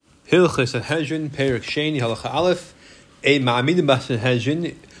Hilchos Sanhedrin, Perek Sheni, Halacha Aleph, a Ma'amidim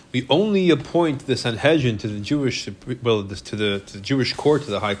Sanhedrin. We only appoint the Sanhedrin to the Jewish, to the Jewish court,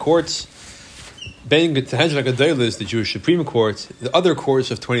 to the high courts. Ben Sanhedrin Gadol is the Jewish Supreme Court. The other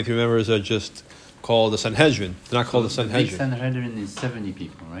courts of 23 members are just called the Sanhedrin. They're not called the Sanhedrin. The big Sanhedrin is 70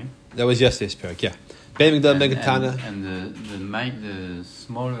 people, right? That was yesterday's parak, yeah. Ben Migdal Ben Katana. And the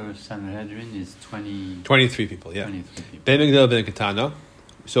smaller Sanhedrin is 23 people, yeah. 23 people. Ben Migdal Ben Katana.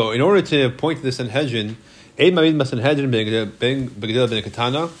 So in order to appoint the Sanhedrin, you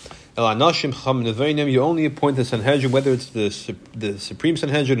only appoint the Sanhedrin, whether it's the Supreme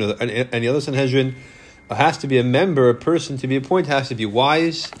Sanhedrin or any other Sanhedrin. It has to be a member, a person to be appointed has to be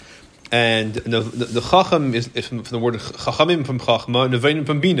wise. And the Chacham is from the word Chachamim from Chachma, Nevenim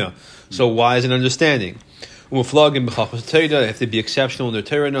from Bina. So wise and understanding. They have to be exceptional in their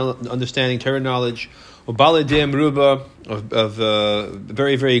Torah understanding, Torah knowledge. Of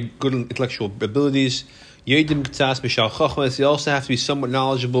very, very good intellectual abilities. They also have to be somewhat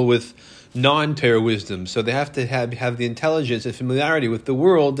knowledgeable with non-Torah wisdom. So they have to have the intelligence and familiarity with the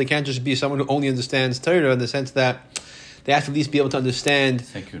world. They can't just be someone who only understands Torah in the sense that they have to at least be able to understand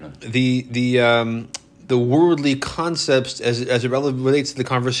the worldly concepts as it relates to the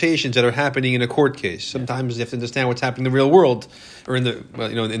conversations that are happening in a court case. Sometimes you have to understand what's happening in the real world or in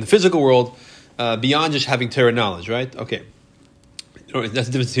the physical world beyond just having Torah knowledge, right? Okay. That's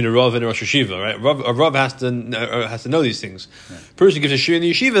the difference between a Rav and a Rosh Yeshiva, right? A Rav has to know these things. Yeah. A person who gives a shiur in the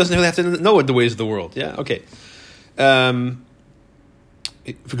yeshiva doesn't really have to know what the ways of the world. Yeah, okay. For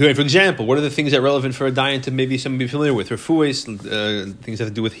example, what are the things that are relevant for a dayan to maybe someone be familiar with? Refuos, things that have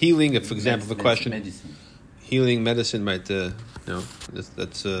to do with healing. If, for example, the question medicine. Healing, medicine, might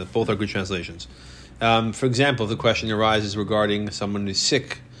that's both are good translations. For example, if the question arises regarding someone who's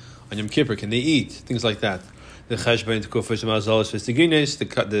sick on Yom Kippur, can they eat? Things like that. The cheshbon kufos mazalos v'stigines, the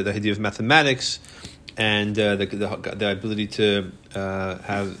idea of mathematics, and the ability to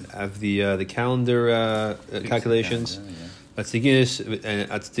have the calendar calculations. Atstagninus and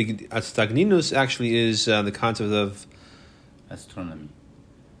atstagninus actually is the concept of astronomy.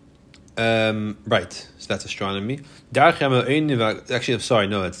 Right, so that's astronomy. Actually, I'm sorry,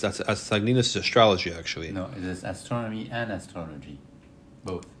 no, that's atstagninus is astrology. Actually, no, it is astronomy and astrology,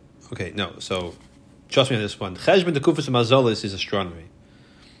 both. Okay, no, so. Trust me on this one. Cheshbon Tekufos Mazalis is astronomy.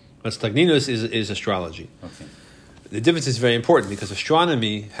 Atstagninus is astrology. Okay. The difference is very important because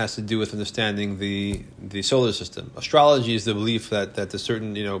astronomy has to do with understanding the solar system. Astrology is the belief that there's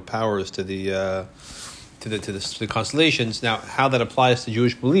certain powers to the constellations. Now, how that applies to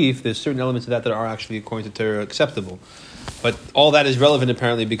Jewish belief, there's certain elements of that are actually, according to Torah, acceptable. But all that is relevant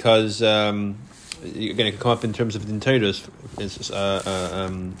apparently because again, it can come up in terms of the Torahs.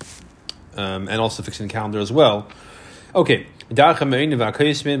 And also fixing the calendar as well. Okay. And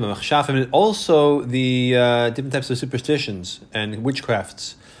also the different types of superstitions and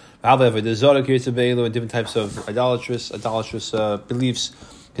witchcrafts. And different types of idolatrous beliefs.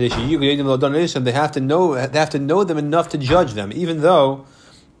 They have to know them enough to judge them, even though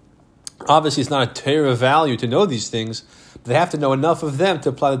obviously it's not a Torah value to know these things. But they have to know enough of them to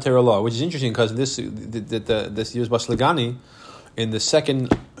apply the Torah law, which is interesting because this year's Bas Lagani, in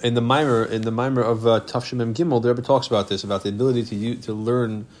the mimer of Tafshim Mem Gimel, the Rebbe talks about this, about the ability to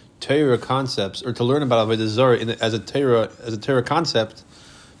learn Torah concepts or to learn about Avodah Zarah as a Torah concept.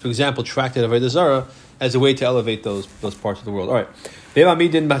 For example, tractate Avodah Zarah as a way to elevate those parts of the world. All right. We only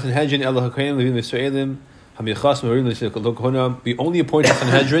appoint a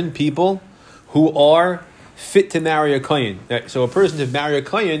Sanhedrin people who are fit to marry a kohen. So a person to marry a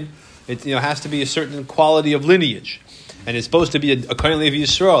kohen, it has to be a certain quality of lineage. And it's supposed to be a Kohen Levi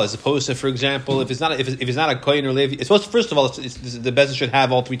Yisrael, as opposed to, for example, if it's not a Kohen or Levi, it's supposed to, first of all, the Bezin should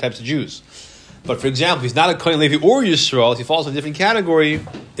have all three types of Jews. But for example, if he's not a Kohen Levi or Yisrael, if he falls in a different category,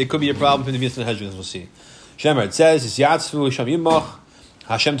 it could be a problem for the Mitzvah Sanhedrin, as we'll see. Shemar, it says, "It's Yatzvu Sham Yimach."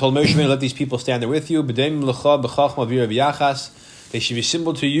 Hashem told Moshe, "Let these people stand there with you. B'deim l'cha b'chachma v'yira v'yachas." They should be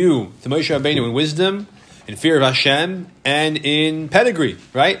symbol to you, to Moshe Rabbeinu, in wisdom, in fear of Hashem, and in pedigree.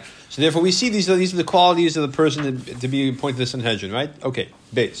 Right. So therefore, we see these are the qualities of the person to be appointed to the Sanhedrin, right? Okay,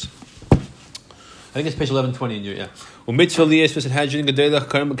 base. I think it's page 1120 in your, yeah.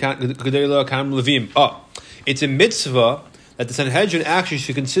 It's a mitzvah that the Sanhedrin actually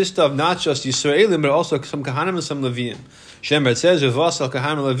should consist of not just Yisraelim, but also some Kahanim and some Levim. Shemar, it says, V'vasal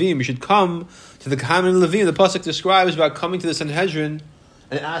Kahanim and Levim, you should come to the Kahanim and Levim. The Pasuk describes about coming to the Sanhedrin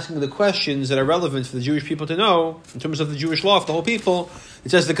and asking the questions that are relevant for the Jewish people to know, in terms of the Jewish law of the whole people. It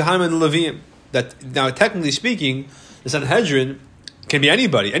says the Kahanim and the Levim. That, now, technically speaking, the Sanhedrin can be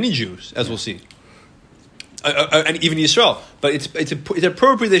anybody, any Jews, as we'll see. and even Yisrael. But it's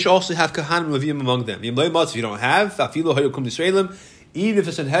appropriate they should also have Kahanim Levim among them. If you don't have, even if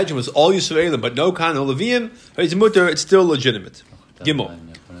the Sanhedrin was all Yisraelim, but no Kahanim Levim, it's still legitimate. Gimel.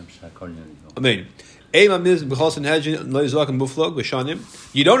 Amen.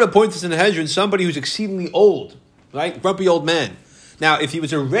 You don't appoint to Sanhedrin somebody who's exceedingly old, right? Grumpy old man. Now, if he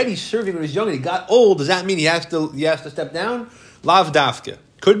was already serving when he was young and he got old, does that mean he has to step down? Lav dafka.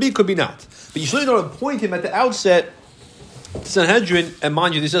 Could be not. But you certainly don't appoint him at the outset to Sanhedrin, and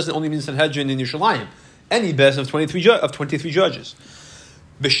mind you, this doesn't only mean Sanhedrin in Yerushalayim. Any best of 23 judges.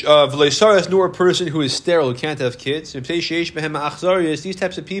 V'leisaras, nor a person who is sterile, who can't have kids. These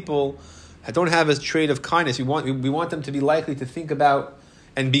types of people don't have a trait of kindness. We want them to be likely to think about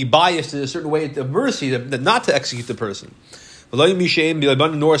and be biased in a certain way of mercy, that not to execute the person.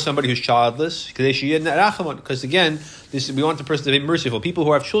 Nor somebody who's childless, because again, we want the person to be merciful. People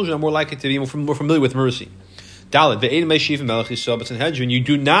who have children are more likely to be more familiar with mercy. You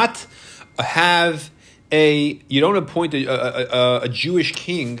don't appoint a Jewish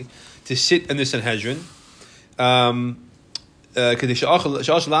king to sit in the Sanhedrin. You're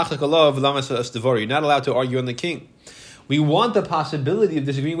not allowed to argue on the king. We want the possibility of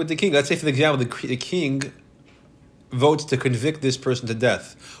disagreeing with the king. Let's say, for example, the king votes to convict this person to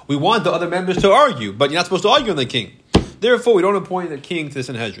death. We want the other members to argue, but you're not supposed to argue on the king. Therefore, we don't appoint the king to the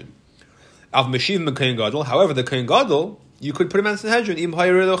Sanhedrin. However, the Kohen Gadol, you could put him on the Sanhedrin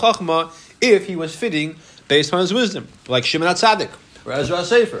if he was fitting based on his wisdom, like Shimon HaTzadik or Ezra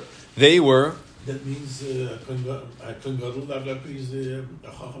HaSefer. They were. That means Kohen Gadol, that means a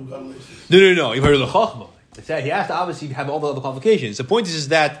Chacham Gadol. No. You heard of the Chachma. He has to obviously have all the other qualifications. The point is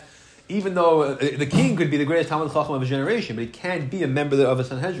that even though the king could be the greatest Talmud Chacham of his generation, but he can't be a member of a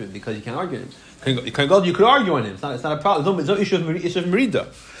Sanhedrin because you can't argue on him. Kohen Gadol, you could argue on him. It's not a problem. There's no issue of Merida.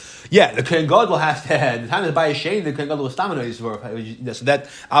 Yeah, the Kohen Gadol has to have, the time is by a shame, the Kohen Gadol was stamina, so that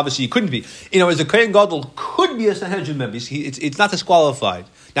obviously he couldn't be. As the Kohen Gadol could be a Sanhedrin member, it's not disqualified.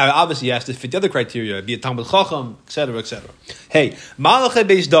 Now, obviously, he has to fit the other criteria, be a Talmud Chacham, etc., etc. Hey, Malachei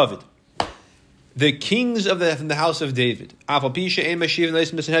Beis David, the kings from the house of David,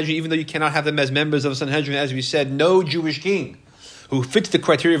 even though you cannot have them as members of a Sanhedrin, as we said, no Jewish king who fits the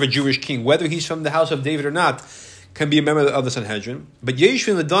criteria of a Jewish king, whether he's from the house of David or not, can be a member of the Sanhedrin. But they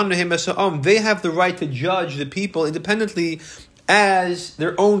have the right to judge the people independently as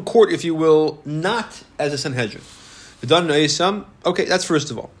their own court, if you will, not as a Sanhedrin. Okay, that's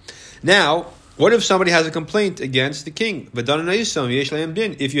first of all. Now, what if somebody has a complaint against the king?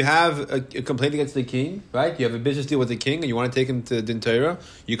 If you have a complaint against the king, right? You have a business deal with the king and you want to take him to Din Torah,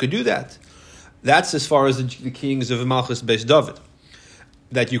 you could do that. That's as far as the kings of Malchus Beis David,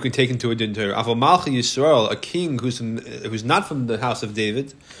 that you can take into a Din Torah. Aval Malchi Yisrael, a king who's not from the house of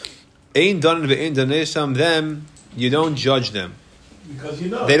David, Ein Danan ve'Ein Danesam, them you don't judge them, because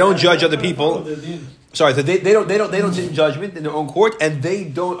they don't judge other people. Sorry, so they don't sit in judgment in their own court, and they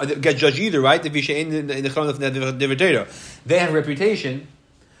don't get judged either, right? They have a reputation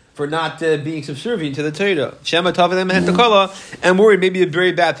for not being subservient to the Torah. And worried maybe a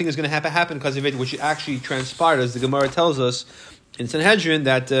very bad thing is going to happen because of it, which actually transpired, as the Gemara tells us in Sanhedrin,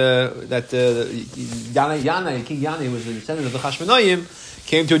 that Yanai, King Yanai, who was the descendant of the Chashmonaim,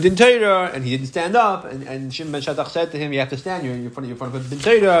 came to a Din Torah, and he didn't stand up, and Shimon ben Shattach said to him, you have to stand, you're in front of a Din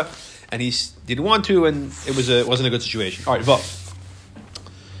Torah, and he didn't want to, and it wasn't a good situation. All right, Vav.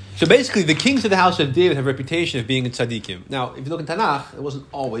 So basically, the kings of the house of David have a reputation of being tzaddikim. Now, if you look in Tanakh, it wasn't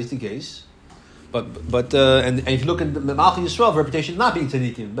always the case. But if you look in the Malchus Yisrael, reputation not being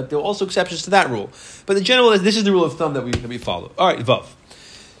tzaddikim, but there are also exceptions to that rule. But in general, this is the rule of thumb that we follow. All right, Vav.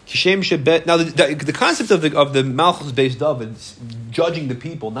 Now, the concept of the Malchus Beis David judging the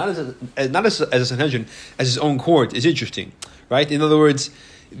people, not as a Sanhedrin, as his own court, is interesting, right? In other words,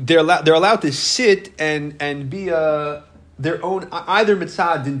 they're allowed to sit and be their own either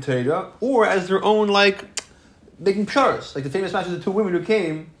mitzvah din Torah or as their own, like making psharas, like the famous match of the two women who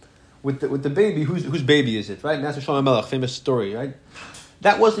came with the baby. Whose baby is it, right? Master Shlomo Melech, famous story, right?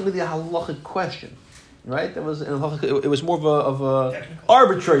 That wasn't really a halachic question, right? That was it was more of a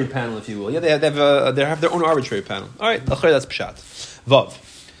arbitrary panel, if you will. Yeah, they have their own arbitrary panel. All right, that's pshat. Vav.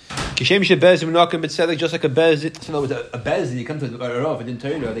 Just like a bezin, in other words, a bezin, you come to a rav, Din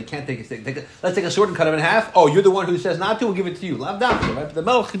Torah, they can't let's take a sword and cut him in half. Oh, you're the one who says not to, we'll give it to you. Lav dafka, right? But the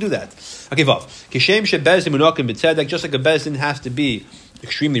melech can do that. Okay, Vav. Just like a bezin has to be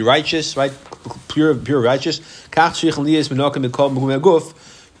extremely righteous, right? Pure righteous. The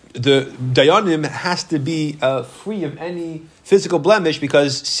dayanim has to be free of any physical blemish,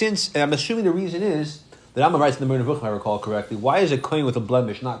 because and I'm assuming the reason is, the Rambam writes in the Moreh Nevuchim, if I recall correctly, why is a kohen with a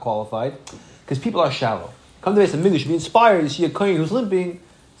blemish not qualified? Because people are shallow. come to the base of English, be inspired. You see a kohen who's limping.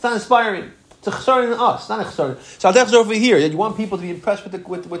 It's not inspiring. It's a chesaron in us, not a chesaron. So I'll tell over here. You want people to be impressed with the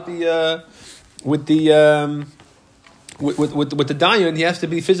dayan. He has to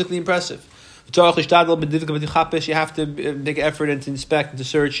be physically impressive. You have to make an effort and to inspect and to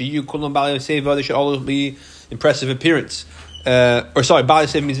search. They should always be impressive appearance. Bali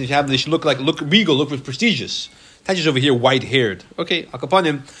Seva means they should look regal, look prestigious. Tachis over here, white-haired. Okay,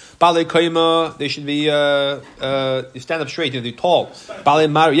 akapanim. Bali Koima, they should be stand up straight, they're tall. Bali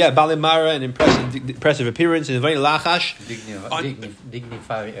Mara, an impressive appearance. And Nevani Lachash,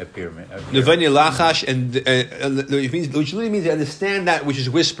 dignified appearance. Nevani Lachash, which literally means they understand that which is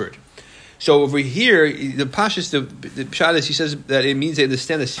whispered. So over here, the Pashas, the Pshadas, he says that it means they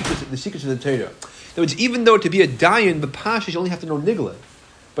understand the secrets of the Torah. In other words, even though to be a dayan, the Pashas, you only have to know Nigla.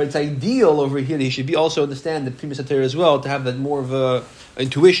 But it's ideal over here that he should be also understand the Primus Torah as well, to have that more of a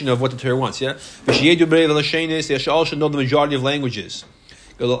intuition of what the Torah wants. Yeah, they should also know the majority of languages,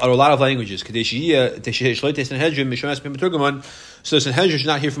 or a lot of languages. So the Sanhedrin should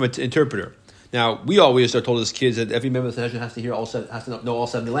not hear from an interpreter. Now we always are told as kids that every member of the Sanhedrin has to know all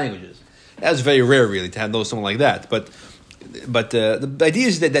 70 languages. That's very rare, really, to know someone like that. But the idea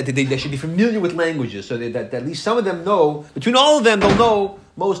is that they should be familiar with languages, so that at least some of them know. Between all of them, they'll know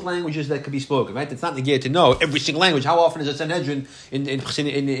most languages that could be spoken. Right? It's not negated to know every single language. How often is a Sanhedrin in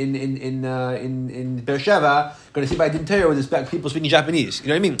Beersheba going to see by Dintero with people speaking Japanese? You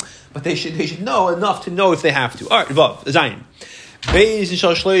know what I mean? But they should know enough to know if they have to. All right, Vav Zayin. Beis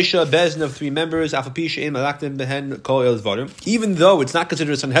Bezin of 3 members, even though it's not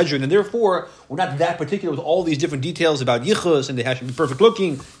considered a Sanhedrin, and therefore we're not that particular with all these different details about yichus, and they have to be perfect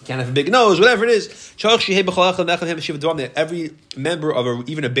looking, you can't have a big nose, whatever it is. Every member of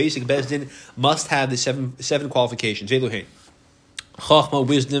even a basic Bezdin must have the seven qualifications. Chachma,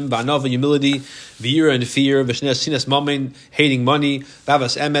 wisdom, Ba'anava, humility, V'yira and fear, Sinas Mammon, hating money,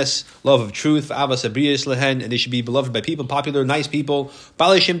 V'avas Emes, love of truth, V'avas Abriyas Lehen, and they should be beloved by people, popular, nice people.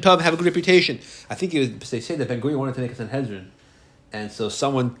 Baalei Shem Tov, have a good reputation. I think they say that Ben Gurion wanted to make a Sanhedrin. And so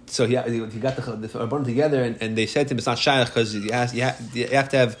he got the Rabbanim together, and they said to him, it's not Shaykh, because you have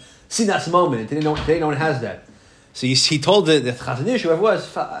to have Sinas Mammon. They didn't know one has that. So he told the Chazon Ish, whoever it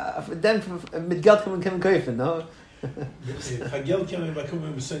was, then mit Geld kommen kaufen, no?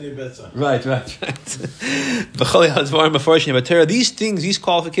 Right. These things, these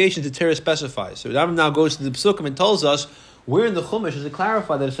qualifications, the Torah specifies. So Adam now goes to the Pesukim and tells us where in the Chumash does it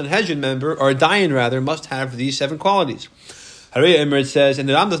clarify that a Sanhedrin member, or a dayan rather, must have these 7 qualities. Harei Emir says, and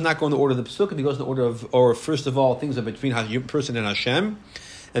the Ram does not go in the order of the Pesukim, he goes in the order of, or first of all, things are between a person and Hashem,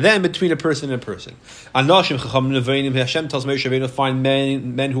 and then between a person and a person. Hashem tells Moshe Rabbeinu to find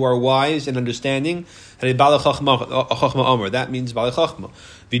men who are wise and understanding. That means Balei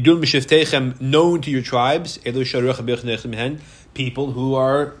Chachma. Known to your tribes, people who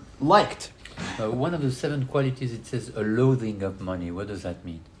are liked. One of the 7 qualities, it says a loathing of money. What does that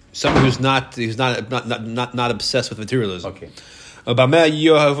mean? Someone who's not obsessed with materialism. Okay. What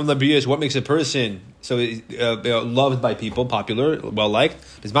makes a person loved by people, popular, well liked?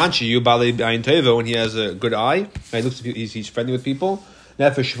 When he has a good eye, he's friendly with people.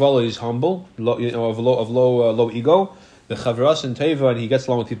 He's humble, of low ego. The chavras and teva, and he gets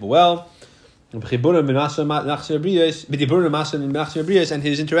along with people well. And his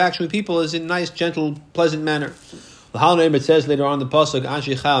interaction with people is in a nice, gentle, pleasant manner. It says later on in the pasuk,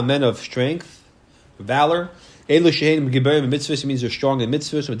 men of strength, valor. It means they're strong in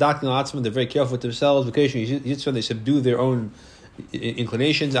mitzvahs. They're very careful with themselves. They subdue their own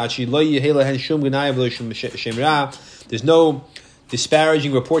inclinations. There's no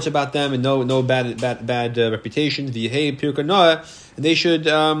disparaging reports about them, and no bad reputations. And they should,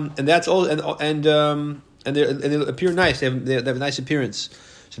 and that's all, and they appear nice. They have a nice appearance.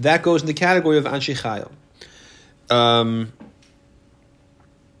 So that goes in the category of Anshe Chayil.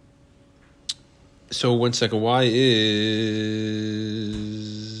 So 1 second. Why is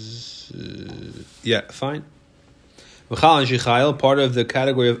fine. V'chal Anshe Chayil, part of the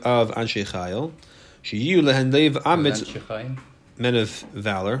category of Anshe Chayil. Sheyu lehen leiv amitz, men of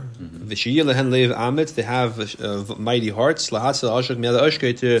valor. V'sheyu lehen leiv amitz, they have mighty hearts. Lahatzal ashok mi'ala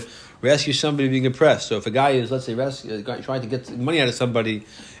ashkei, to rescue somebody being oppressed. So if a guy is, let's say, trying to get money out of somebody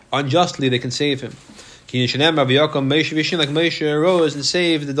unjustly, they can save him. Ki Yishanem Rabbi Yaakov Moshe Vishin, like Moshe arose and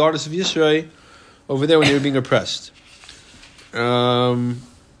saved the daughters of Yisrael over there when they were being oppressed.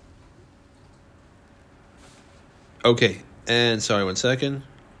 Okay, and sorry, 1 second.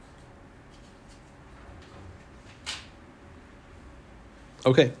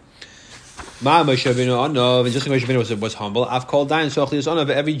 Okay. Ma Moshe Rabbeinu Anav, and just like Moshe Rabbeinu was humble, I've called Dayan Sochlius Anav.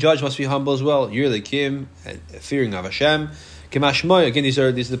 Every judge must be humble as well. You're the Kim, fearing of Hashem. Kimashmoy. Again, these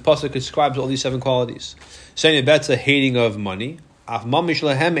are the pasuk describes all these 7 qualities. Saying that's a hating of money. Even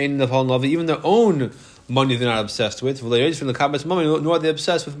their own money they're not obsessed with. Nor are they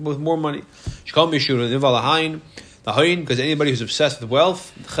obsessed with more money. Because anybody who's obsessed with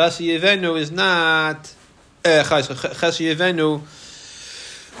wealth, is not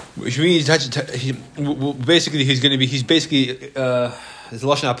which means basically he's basically there's a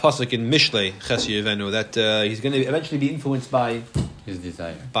lashon pasuk in Mishlei Chesed Yevenu that he's going to eventually be influenced by his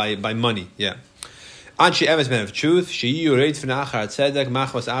desire, by money. Yeah. Anshi Emes men of truth.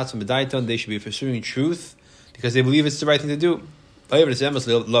 They should be pursuing truth because they believe it's the right thing to do. They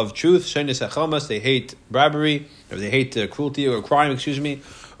love truth. They hate bribery, or they hate cruelty or crime. And they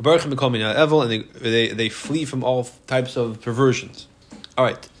flee from all types of perversions. All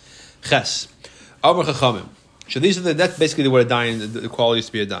right, Ches. So these are that's basically what a dayan, the qualities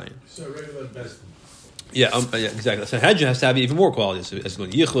to be a dayan. So regular best. Yeah, exactly. So Hedron has to have even more qualities. As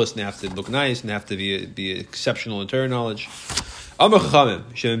going yichus, and they have to look nice, and they have to be exceptional in Torah knowledge.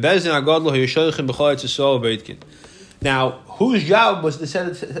 Now, whose job was to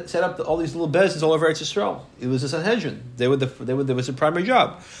set up all these little bezdins all over Eretz Yisrael? It was the Sanhedrin. There was a primary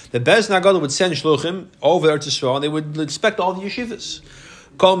job. The bezdin Agadol would send shluchim over Eretz Yisrael, and they would inspect all the yeshivas.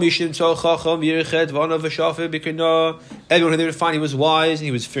 Everyone who they would find he was wise, and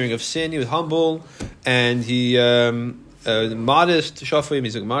he was fearing of sin, he was humble, and he modest. Shafim,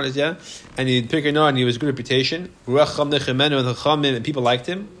 he's modest, yeah. And he and he was good reputation. And people liked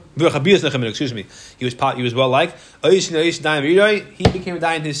him. Excuse me. He was well liked. He became a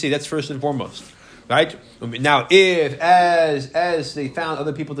dayan in his city. That's first and foremost, right? Now, if as they found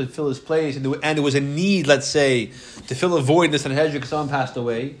other people to fill his place, and there was a need, let's say, to fill a void in the Sanhedrin because someone passed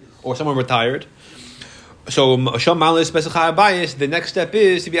away or someone retired, so the next step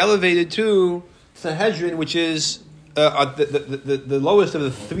is to be elevated to Sanhedrin, which is the lowest of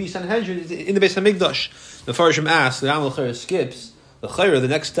the 3 Sanhedrin in the Beis Hamikdash. The Farshim asks, the Ram skips. The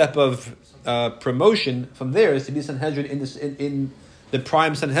next step of promotion from there is to be Sanhedrin in the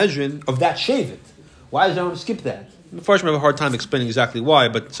prime Sanhedrin of that Shevet. Why does everyone skip that? The Farshim have a hard time explaining exactly why,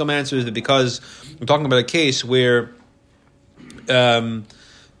 but some answer is that because we're talking about a case where we don't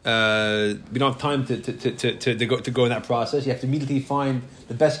have time to go in that process. You have to immediately find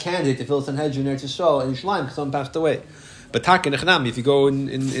the best candidate to fill Sanhedrin in Eretz Yisrael in Yerushalayim because someone passed away. But Takin Echanami, if you go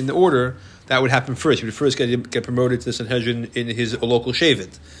in the order, that would happen first. He would first get promoted to the Sanhedrin in his local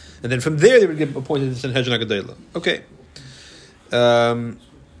Shevet. And then from there, they would get appointed to the Sanhedrin Agadayla. Okay.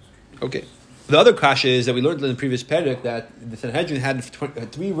 Okay. The other kasha is that we learned in the previous perek that the Sanhedrin had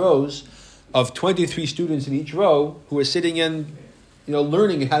 3 rows of 23 students in each row who were sitting and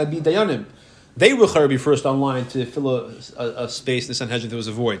learning how to be dayanim. They will be first online to fill a space in the Sanhedrin that was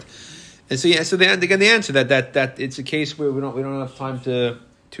a void. And so again, the answer that it's a case where we don't have time to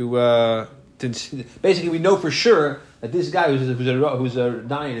basically we know for sure that this guy who's a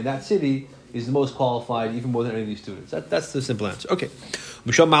dayan in that city is the most qualified, even more than any of these students. That's the simple answer. Okay.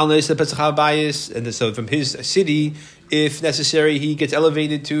 And so from his city, if necessary, he gets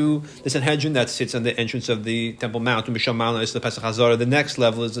elevated to the Sanhedrin that sits on the entrance of the Temple Mount. The next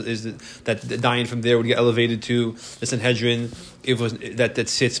level is that the dayan from there would get elevated to the Sanhedrin that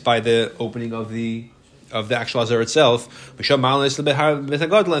sits by the opening of the actual Hazar itself.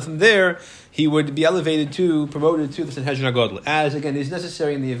 And from there, he would be promoted to the Sanhedrin Agadol. As again is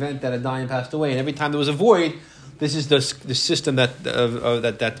necessary in the event that a dayan passed away, and every time there was a void, this is the system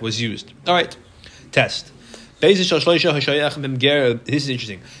that was used. All right, test. This is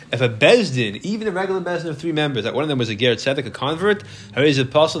interesting. If a bezdin, even a regular bezdin of 3 members, that one of them was a ger tzedek, a convert, how is it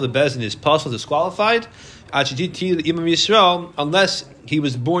possible the bezdin is possible disqualified? Unless he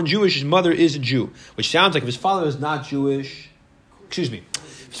was born Jewish, his mother is a Jew, which sounds like if his father is not Jewish, if his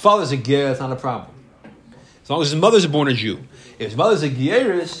father is a ger, it's not a problem. As long as his mother is born a Jew. If his mother is a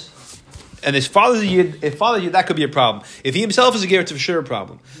geris, and his father's a Yid, that could be a problem. If he himself is a ger, it's for sure a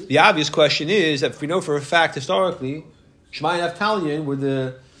problem. The obvious question is that if we know for a fact historically, Shmai and Naftalion were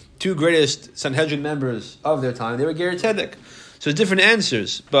the 2 greatest Sanhedrin members of their time. They were ger tzedek. So there's different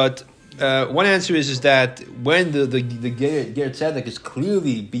answers, but one answer is that when the ger tzedek is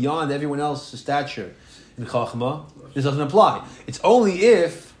clearly beyond everyone else's stature in Chachma, this doesn't apply. It's only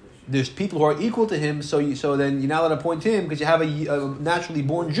if there's people who are equal to him, so then you're not allowed to appoint him because you have a naturally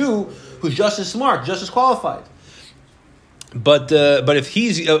born Jew who's just as smart, just as qualified. But if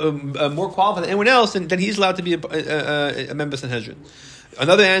he's more qualified than anyone else, then he's allowed to be a member of Sanhedrin.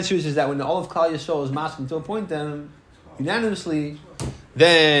 Another answer is that when all of Klal Yisrael is masking to appoint them unanimously,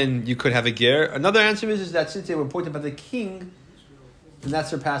 then you could have a ger. Another answer is that since they were appointed by the king, then that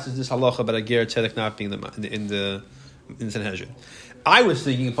surpasses this halacha about a ger tzedek not being in the Sanhedrin. I was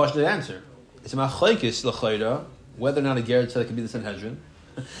thinking a partial answer. It's a machlokes l'chayda whether or not a ger tzedek could be the Sanhedrin.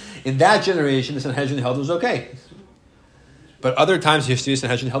 In that generation, the Sanhedrin held it was okay. But other times in history, the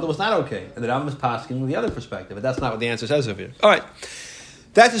Sanhedrin held it was not okay. And the Rambam is passing with the other perspective. But that's not what the answer says over here. All right.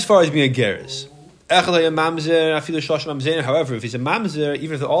 That's as far as being a ger is. However, if he's a mamzer,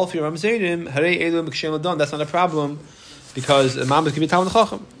 even if all three are mamzerim, that's not a problem because a mamzer can be Talmud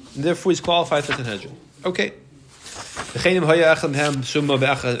Chacham. And therefore, he's qualified for the Sanhedrin. Okay. If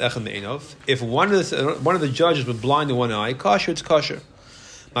one of the judges was blind in one eye, kosher, it's kosher.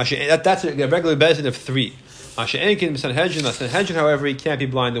 That's a regular bezin of three. Sanhedrin, however, he can't be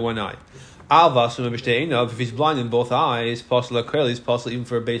blind in one eye. If he's blind in both eyes, he's possible even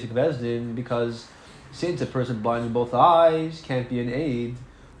for a basic bezin, because since a person blind in both eyes can't be an aid,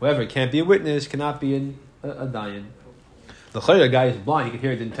 whoever can't be a witness, cannot be a dayan. The guy is blind; he can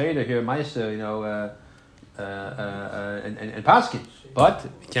hear Dintayda, hear Maisa, and Paskin, but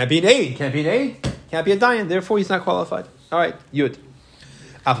he can't be an aid. Can't be a dayan. Therefore, he's not qualified. All right, Yud.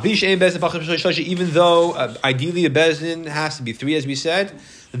 Even though ideally a bezin has to be three, as we said,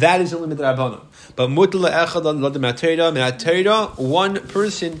 that is a limit rabbanon. But one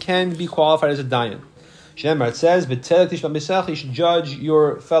person can be qualified as a dayan. It says, "You should judge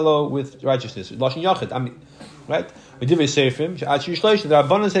your fellow with righteousness." Right? We did say for him. The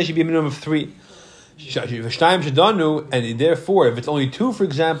rabbanon says should be a minimum of three. And therefore, if it's only two, for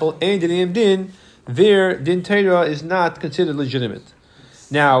example, their din Torah is not considered legitimate.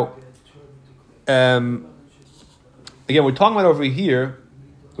 Now, again, we're talking about over here,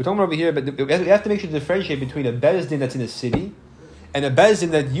 but we have to make sure to differentiate between a bezdin that's in a city and a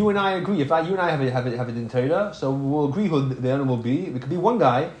bezdin that you and I agree. If you and I have a din Torah, so we'll agree who the animal will be. It could be one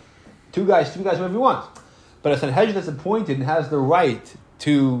guy, two guys, whatever you want. But a Sanhedrin that's appointed and has the right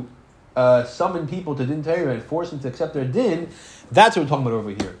to summon people to din Torah and force them to accept their din, that's what we're talking about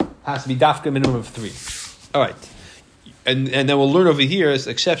over here. It has to be dafka minimum of three. All right. And then we'll learn over here as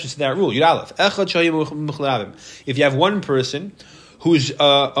exceptions to that rule. Yud Aleph. If you have one person who's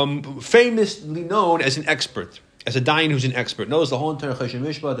famously known as an expert, as a dayan who's an expert, knows the whole entire Choshen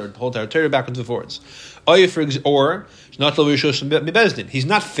Mishpat or the whole entire Torah backwards and forwards, or he's not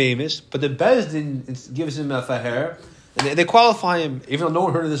famous, but the bezdin gives him a faher, and they qualify him, even though no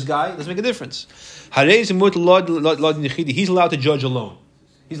one heard of this guy. It doesn't make a difference. He's allowed to judge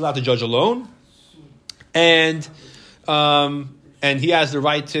alone. And he has the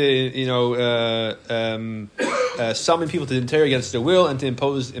right to, summon people to enter against their will and to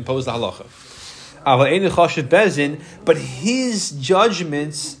impose the halacha. But his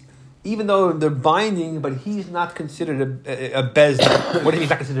judgments, even though they're binding, but he's not considered a bezdin. What do you mean he's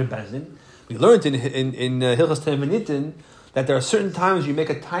not considered a bezdin? We learned in Hilchas Te'eminitin that there are certain times you make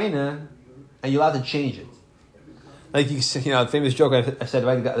a taina and you're allowed to change it. Like a famous joke I said,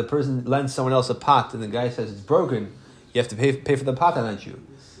 right? The person lends someone else a pot, and the guy says it's broken. You have to pay for the pot I lent you.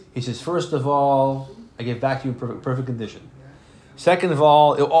 He says, first of all, I gave back to you in perfect condition. Second of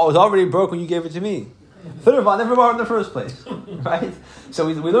all, it was already broken when you gave it to me. Third of all, I never bought it in the first place, right? So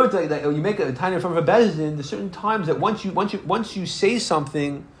we learned that you make a tiny from a bezdin. There's certain times that once you say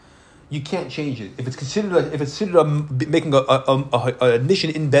something, you can't change it. If it's considered making an admission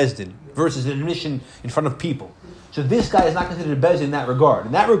in bezdin versus an admission in front of people. So this guy is not considered a bezdin in that regard.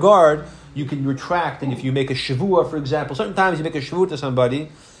 In that regard, you can retract, and if you make a shavua, for example, certain times you make a shavua to somebody, it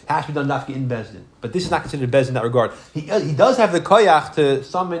has to be done dafki in bezdin. But this is not considered bezdin in that regard. He does have the koyach to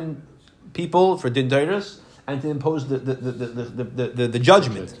summon people for din teiros and to impose the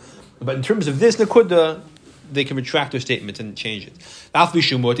judgment. But in terms of this nekuda, they can retract their statements and change it.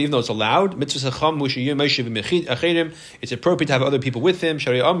 Even though it's allowed, it's appropriate to have other people with him. It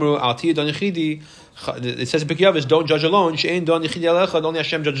says in Pirkei Avos, don't judge alone. Only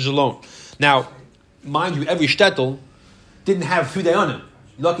Hashem judges alone. Now, mind you, every shtetl didn't have three dayanim.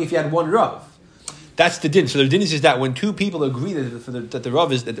 Lucky if you had one rav. That's the din. So the din is that when two people agree that the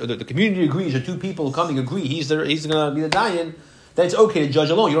rav is, that the community agrees, or two people coming agree, he's going to be the dayan, then it's okay to judge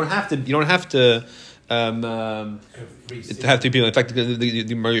alone. You don't have to have two people. In fact, the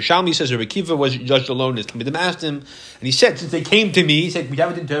Yerushalmi says Rabbi Akiva was judged alone. His Talmidim asked him, and he said, since they came to me, he said, "We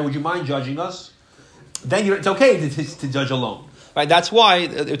have it in Torah. Would you mind judging us?" Then it's okay to judge alone, right? That's why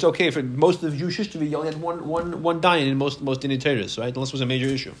it's okay for most of the Jewish history. You only had one dayan in most Dinei Torahs, right? Unless it was a major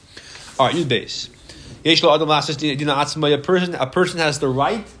issue. All right, Yud Beis. A person has the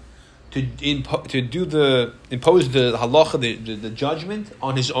right impose the halacha, the judgment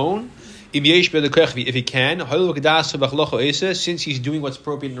on his own. If he can, since he's doing what's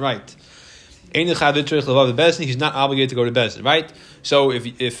appropriate and right. He's not obligated to go to Bezdin, right? So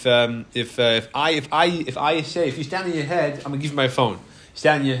if I say, if you stand on your head, I'm gonna give you my phone. You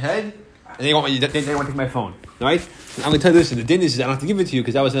stand on your head, and they want to take my phone, right? I'm gonna tell you, listen, the din is I don't have to give it to you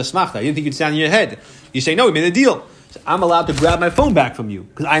because that was an asmachta. I didn't think you'd stand on your head. You say, no, we made a deal. So I'm allowed to grab my phone back from you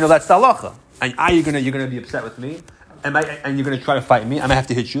because I know that's the halacha. And you're gonna be upset with me, and you're gonna try to fight me. I'm gonna have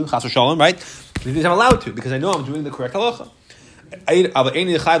to hit you, chas v'shalom, right? Because I'm allowed to because I know I'm doing the correct halacha. So I don't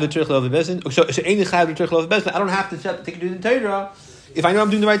have to take it to the Torah if I know I'm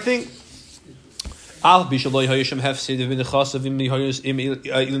doing the right thing.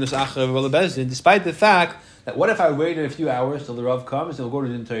 Despite the fact that what if I waited a few hours till the Rav comes and we'll go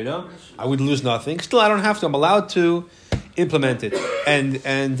to the Torah, I would lose nothing. Still, I don't have to. I'm allowed to implement it.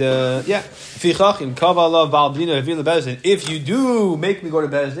 If you do make me go to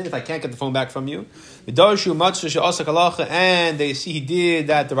Bezdin, if I can't get the phone back from you, and they see he did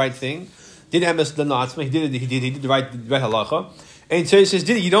the right thing, he did the right halacha, and so he says,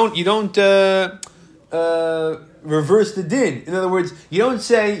 you don't reverse the din. In other words, you don't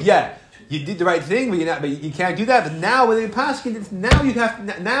say, you did the right thing, but you can't do that. But now, when they pass, now he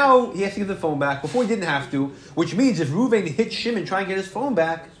has to give the phone back. Before he didn't have to, which means if Reuven hit Shimon trying to get his phone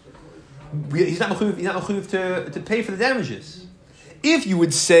back, he's not mechuyev to pay for the damages. If you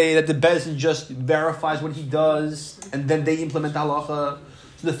would say that the Bezdin just verifies what he does and then they implement the halacha,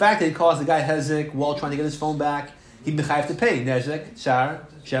 so the fact that he caused the guy hezek while trying to get his phone back, he'd be chayav to pay nezek, sar,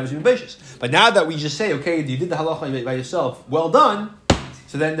 shavas v'beishis. But now that we just say, okay, you did the halacha by yourself, well done.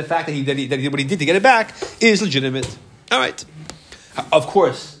 So then the fact that he did what he did to get it back is legitimate. All right. Of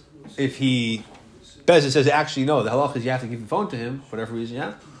course, if Bezdin says, actually, no, the halacha is you have to give the phone to him, for whatever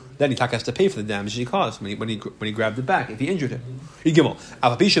reason, then he has to pay for the damage he caused when he grabbed it back, if he injured him. Despite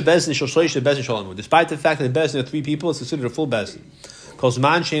the fact that the Bezdin are 3 people, it's considered a full Bezdin.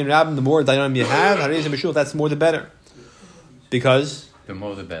 The more dayanim you have, that's more the better. Because? The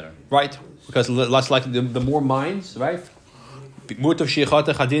more the better. Right. Because less likely, the more minds, right? And 11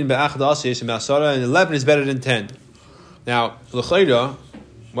 is better than 10. Now,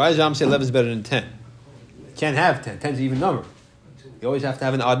 why does Ram say 11 is better than 10? You can't have 10. 10 is an even number. You always have to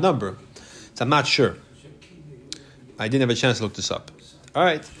have an odd number. So I'm not sure. I didn't have a chance to look this up. All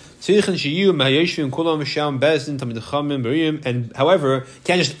right. And however, you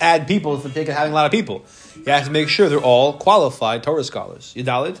can't just add people for the sake of having a lot of people. You have to make sure they're all qualified Torah scholars.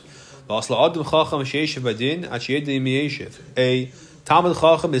 Yadalit. A Talmud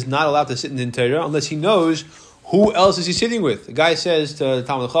Chacham is not allowed to sit in Torah unless he knows who else is he sitting with. The guy says to the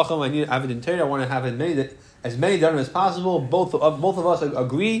Talmud Chacham, I need to have it in Torah. I want to have as many done as possible. Both of us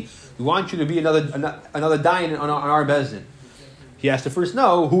agree. We want you to be another dayan on our Bezdin. He has to first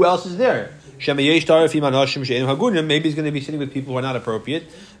know who else is there. Maybe he's going to be sitting with people who are not appropriate.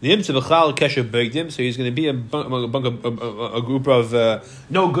 So he's going to be a group of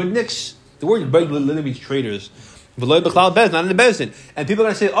no goodniks. The word literally means traitors. Not in the Bezdin. And people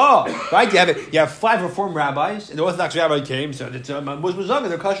are going to say, right, you have 5 Reform rabbis, and the Orthodox rabbi came, so it's Muslim Zaga,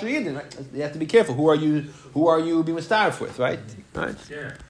 they're kosher Eden, right? You have to be careful. Who are you being starved with, right? Right? Yeah.